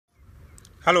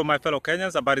Hello my fellow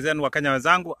Kenyans, habari zenu wa Kenya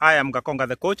wenzangu. I am Gakonga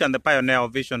the coach and the pioneer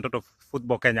of Vision Total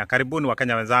Football Kenya. Karibuni wa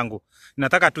Kenya wenzangu.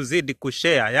 Nataka tuzidi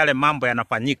kushare yale mambo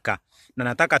yanafanyika na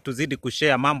nataka tuzidi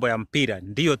kushare mambo ya mpira.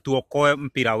 Ndio tuokoe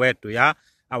mpira wetu ya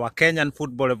our Kenyan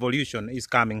football revolution is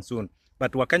coming soon.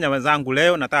 But wa Kenya wenzangu,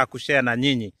 leo nataka kushare na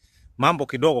nyinyi mambo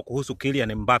kidogo kuhusu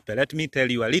Kylian Mbappe. Let me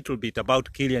tell you a little bit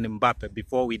about Kylian Mbappe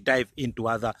before we dive into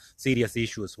other serious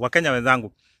issues. Wa Kenya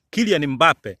wenzangu, Kylian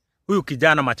Mbappe, huyu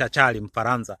kijana machachari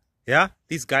Mfaransa. Yeah,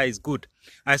 this guy is good.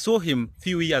 I saw him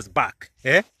few years back,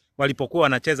 walipokuwa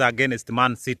wanacheza against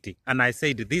Man City, and I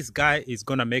said this guy is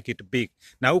gonna make it big.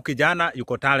 Na huyu kijana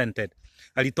yuko talented.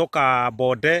 Alitoka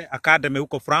Bordeaux Academy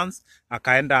huko France,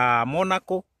 akaenda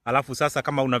Monaco, alafu sasa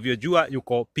kama unavyojua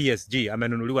yuko PSG,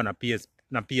 amenunuliwa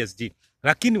na PSG.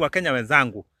 Lakini Wakenya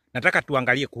wenzangu, nataka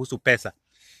tuangalie kuhusu pesa.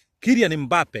 Kylian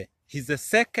Mbappe, he's the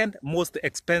second most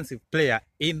expensive player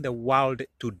in the world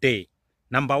today.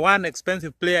 Number one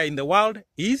expensive player in the world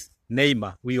is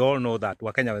Neymar. We all know that,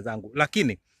 Wakenya wenzangu.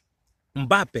 Lakini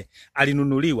Mbappe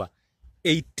alinunuliwa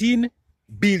 18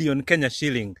 billion Kenya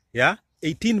shilling, yeah?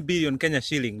 18 billion Kenya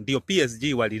shilling ndio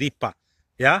PSG walilipa,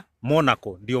 yeah?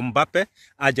 Monaco ndio Mbappe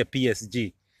aje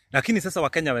PSG. Lakini sasa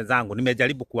Wakenya wenzangu,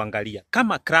 nimejaribu kuangalia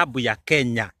kama klabu ya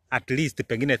Kenya, at least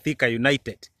pengine Thika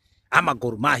United ama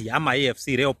Gor Mahia ama AFC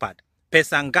Leopard,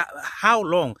 how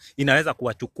long inaweza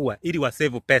kuwachukua ili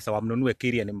wasave pesa wamnunue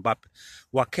Kylian Mbappe?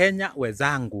 Wakenya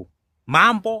wenzangu,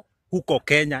 mambo huko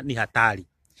Kenya ni hatari.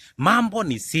 Mambo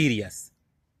ni serious.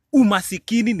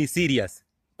 Umasikini ni serious.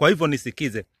 Kwa hivyo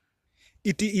nisikize.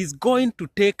 It is going to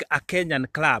take a Kenyan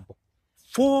club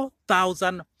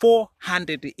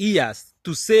 4,400 years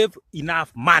to save enough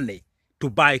money to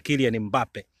buy Kylian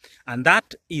Mbappe. And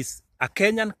that is a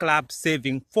Kenyan club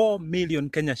saving 4 million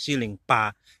Kenya shilling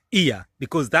per year,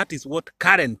 because that is what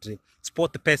currently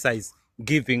SportPesa is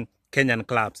giving Kenyan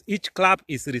clubs. Each club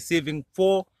is receiving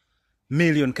 4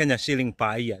 million Kenya shilling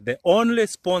per year. The only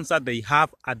sponsor they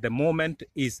have at the moment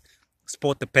is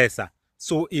SportPesa.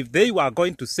 So if they were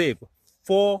going to save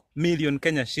 4 million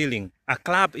Kenya shilling, a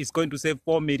club is going to save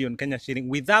 4 million Kenya shilling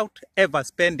without ever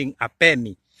spending a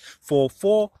penny for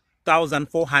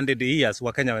 4,400 years,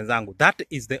 Wakenya wenzangu. That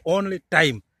is the only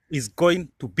time is going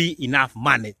to be enough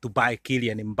money to buy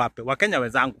Kylian Mbappe. Wakenya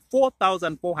wenzangu,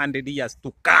 4,400 years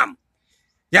to come.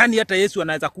 Yani hata Yesu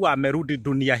anaweza kuwa amerudi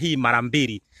dunia hii mara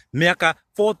mbili. Miaka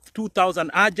 2000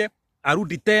 aje,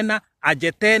 arudi tena,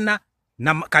 aje tena,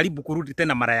 na karibu kurudi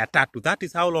tena mara ya tatu. That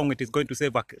is how long it is going to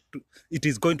save it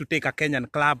is going to take a Kenyan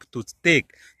club to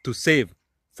save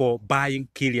for buying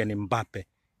Kylian Mbappe.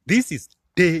 This is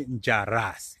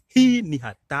dangerous. Hii ni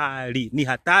hatari. Ni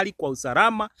hatari kwa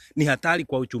usalama, ni hatari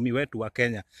kwa uchumi wetu wa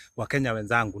Kenya. Wakenya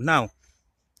wenzangu. Now,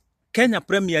 Kenya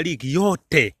Premier League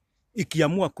yote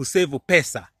ikiamua kusave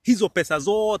pesa, hizo pesa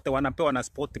zote wanapewa na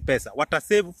SportPesa,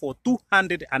 watasave for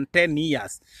 210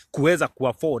 years kuweza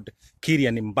kuafford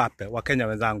Kylian Mbappe, Wakenya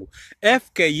wenzangu.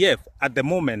 FKF at the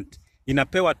moment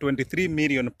inapewa 23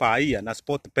 million per year na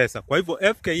SportPesa. Kwa hivyo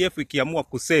FKF ikiamua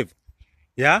kusave,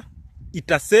 yeah,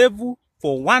 itasave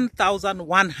for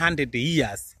 1,100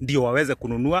 years ndio waweze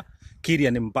kununua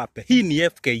Kylian Mbappe. Hii ni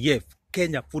FKF,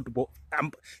 Kenya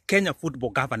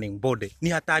Football Governing Body. Ni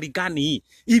hatari gani hii?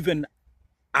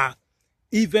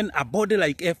 Even a body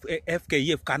like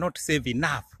FKF cannot save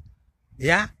enough.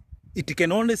 Yeah? It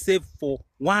can only save for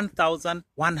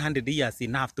 1,100 years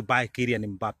enough to buy Kylian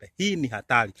Mbappe. Hii ni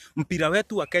hatari. Mpira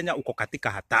wetu wa Kenya uko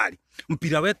katika hatari.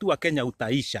 Mpira wetu wa Kenya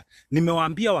utaisha.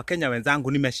 Nimewaambia Wakenya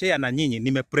wenzangu, nimeshare na nyinyi,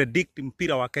 nimepredict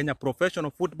mpira wa Kenya,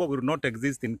 professional football will not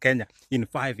exist in Kenya in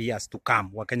 5 years to come,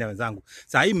 Wakenya wenzangu.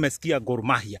 Sasa hii mmesikia Gor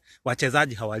Mahia,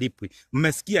 wachezaji hawalipwi.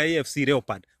 Mmesikia AFC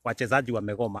Leopard, wachezaji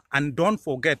wamegoma. And don't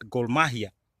forget, Gor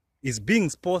Mahia is being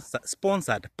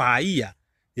sponsored per year,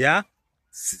 yeah,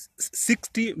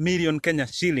 60 million Kenya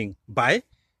shilling by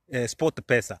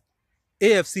SportPesa.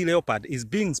 AFC Leopard is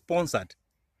being sponsored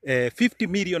 50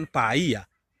 million per year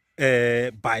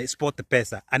by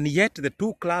SportPesa. And yet the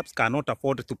two clubs cannot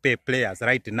afford to pay players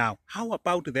right now. How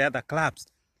about the other clubs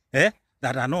that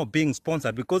are not being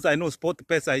sponsored? Because I know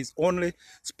SportPesa is only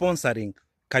sponsoring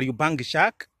Kariobangi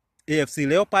Shark, AFC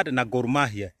Leopard na Gor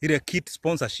Mahia. Ile kit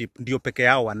sponsorship ndio peke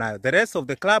yao wanayo. The rest of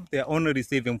the club, they are only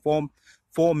receiving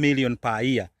 4 million per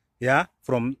year, yeah,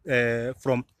 from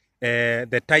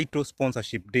the title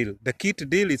sponsorship deal. The kit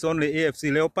deal is only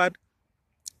AFC Leopard,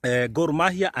 Gor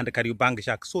Mahia and Kariobangi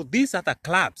Shark. So these are the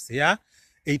clubs, yeah,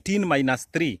 18 minus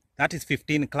 3, that is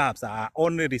 15 clubs are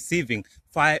only receiving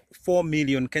 4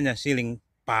 million Kenya shilling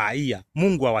per year.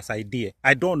 Mungu awasaidie.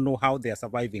 I don't know how they are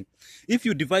surviving. If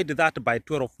you divide that by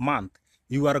 12 months,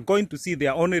 you are going to see they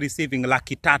are only receiving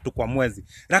 300,000 kwa mwezi.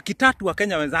 300,000 wa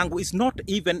Kenya wenzangu is not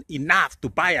even enough to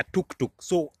buy a tuk-tuk.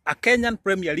 So a Kenyan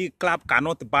Premier League club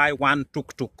cannot buy one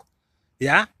tuk-tuk,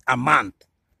 yeah, a month.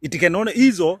 It can only,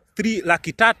 hizo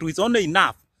 300,000 is only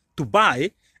enough to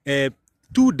buy 2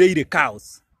 dairy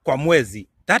cows kwa mwezi.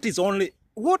 That is only,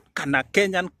 what can a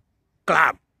Kenyan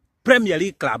club, Premier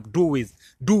League club do with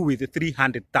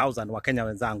 300,000 wa Kenya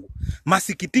wenzangu?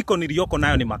 Masikitiko niliyoko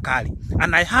nayo ni makali.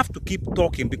 And I have to keep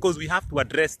talking because we have to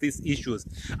address these issues.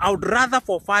 I would rather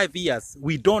for 5 years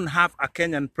we don't have a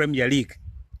Kenyan Premier League.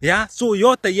 Yeah, so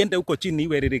yote yende uko chini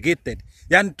iwe relegated.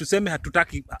 Yani tuseme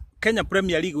hatutaki Kenya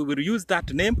Premier League, we will use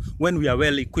that name when we are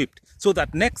well equipped. So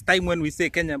that next time when we say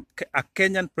a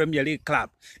Kenyan Premier League club,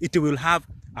 it will have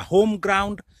a home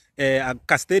ground, a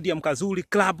stadium kazuri,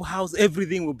 clubhouse,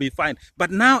 everything will be fine.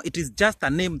 But now it is just a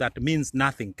name that means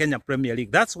nothing, Kenya Premier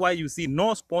League. That's why you see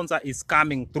no sponsor is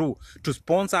coming through to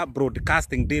sponsor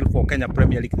broadcasting deal for Kenya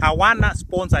Premier League. Hawana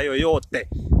sponsor yoyote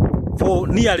for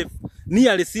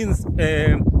nearly since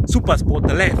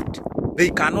SuperSport left. They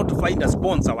cannot find a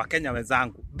sponsor wa Kenya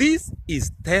wenzangu. This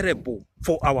is terrible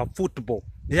for our football.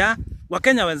 Yeah? Wa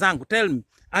Kenya wenzangu, tell me,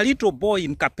 a little boy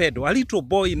in Kapedo, a little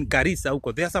boy in Garissa,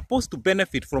 they are supposed to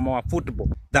benefit from our football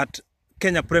that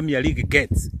Kenya Premier League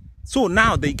gets. So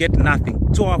now they get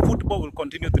nothing. So our football will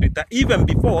continue to retire. Even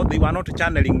before, they were not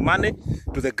channeling money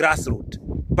to the grassroots.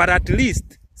 But at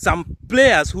least some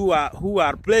players who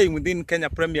are playing within Kenya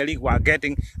Premier League were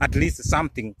getting at least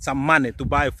something, some money to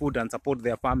buy food and support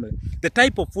their family. The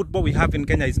type of football we have in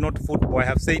Kenya is not football. I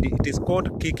have said it is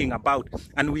called kicking about.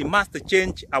 And we must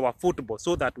change our football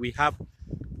so that we have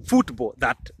football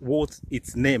that worth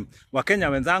its name. Wakenya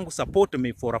wenzangu, support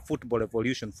me for a football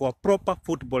evolution, for a proper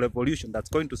football evolution that's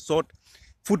going to sort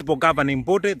football governing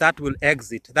body that will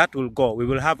exit, that will go. We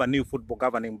will have a new football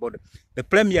governing body. The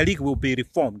Premier League will be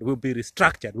reformed, will be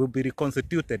restructured, will be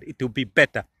reconstituted. It will be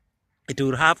better. It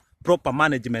will have proper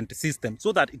management system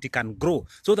so that it can grow,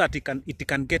 so that it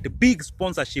can get big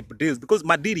sponsorship deals. Because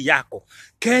madiri yako,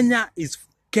 Kenya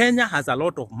has a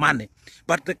lot of money,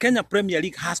 but the Kenya Premier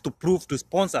League has to prove to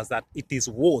sponsors that it is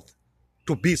worth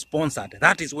to be sponsored.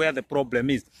 That is where the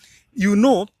problem is. You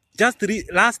know, just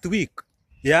last week,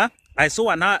 yeah, I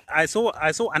saw an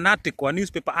article, a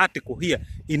newspaper article here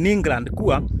in England.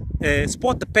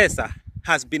 SportPesa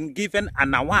has been given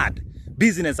an award,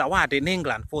 business award in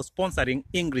England for sponsoring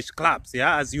English clubs.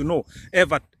 Yeah, as you know,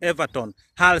 Everton,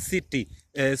 Hull City,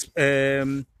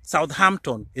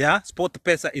 Southampton, yeah,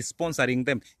 SportPesa is sponsoring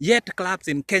them. Yet clubs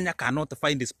in Kenya cannot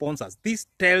find sponsors. This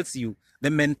tells you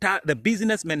the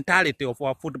business mentality of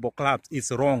our football clubs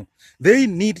is wrong. They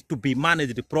need to be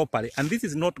managed properly, and this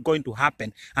is not going to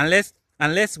happen unless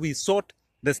we sort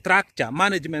the structure,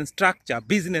 management structure,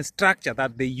 business structure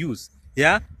that they use.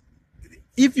 Yeah,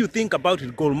 if you think about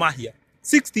it, Gor Mahia,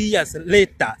 60 years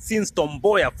later since Tom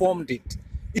Mboya formed it,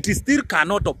 it still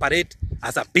cannot operate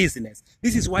as a business.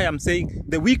 This is why I'm saying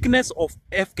the weakness of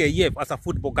FKF as a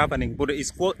football governing body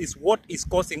is what is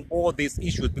causing all these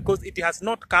issues, because it has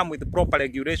not come with proper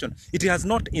regulation. It has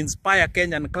not inspired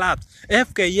Kenyan clubs.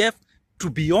 FKF, to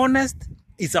be honest,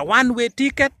 is a one-way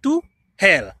ticket to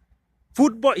hell.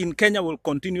 Football in Kenya will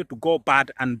continue to go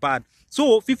bad and bad.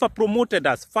 So FIFA promoted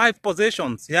us 5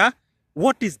 possessions. Yeah,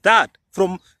 what is that?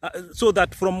 From so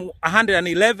that from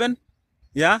 111,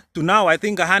 yeah, to now I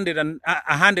think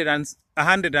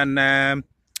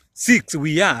 106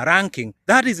 we are ranking.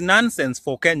 That is nonsense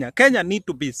for Kenya. Kenya need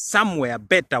to be somewhere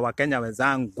better wa Kenya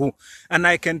wenzangu. And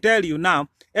I can tell you now,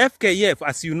 FKF,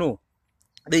 as you know,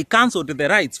 they cancelled the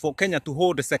rights for Kenya to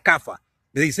hold Sekafa.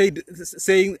 They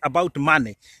saying about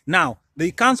money. Now,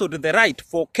 they cancelled the right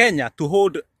for Kenya to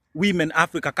hold Women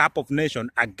Africa Cup of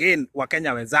Nations again wa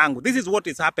Kenya wenzangu. This is what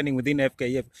is happening within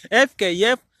FKF.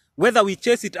 FKF, whether we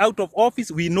chase it out of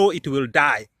office, we know it will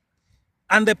die.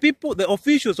 And the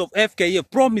officials of FKF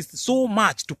promised so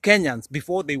much to Kenyans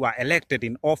before they were elected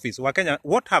in office.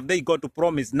 What have they got to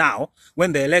promise now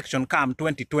when the election comes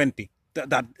 2020?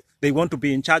 That they want to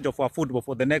be in charge of our football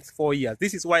for the next 4 years.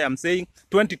 This is why I'm saying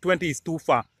 2020 is too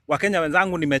far. Wakenya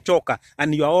wenzangu nimechoka,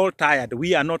 and you are all tired.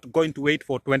 We are not going to wait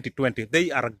for 2020.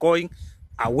 They are going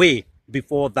away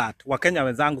before that. Wakenya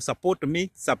wenzangu, support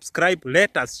me, subscribe,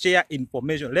 let us share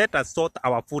information, let us sort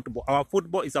our football. Our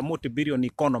football is a multi-billion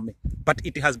economy, but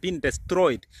it has been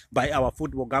destroyed by our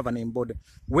football governing body.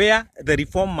 Where the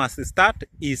reform must start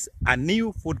is a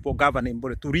new football governing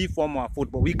body to reform our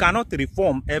football. We cannot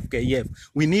reform FKF.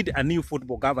 We need a new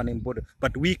football governing body,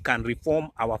 but we can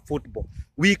reform our football.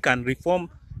 We can reform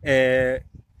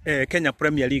Kenya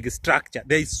Premier League structure.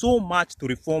 There is so much to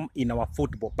reform in our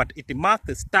football, but it must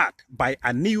start by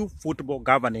a new football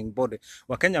governing body.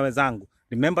 Wakenya wenzangu,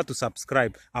 Remember to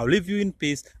subscribe. I'll leave you in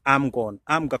peace. I'm gone.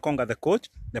 I'm Gakonga the coach,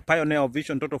 the pioneer of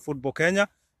Vision Total Football Kenya.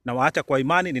 Na waacha kwa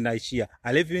imani ninaishia.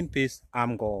 I leave you in peace.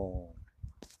 I'm gone.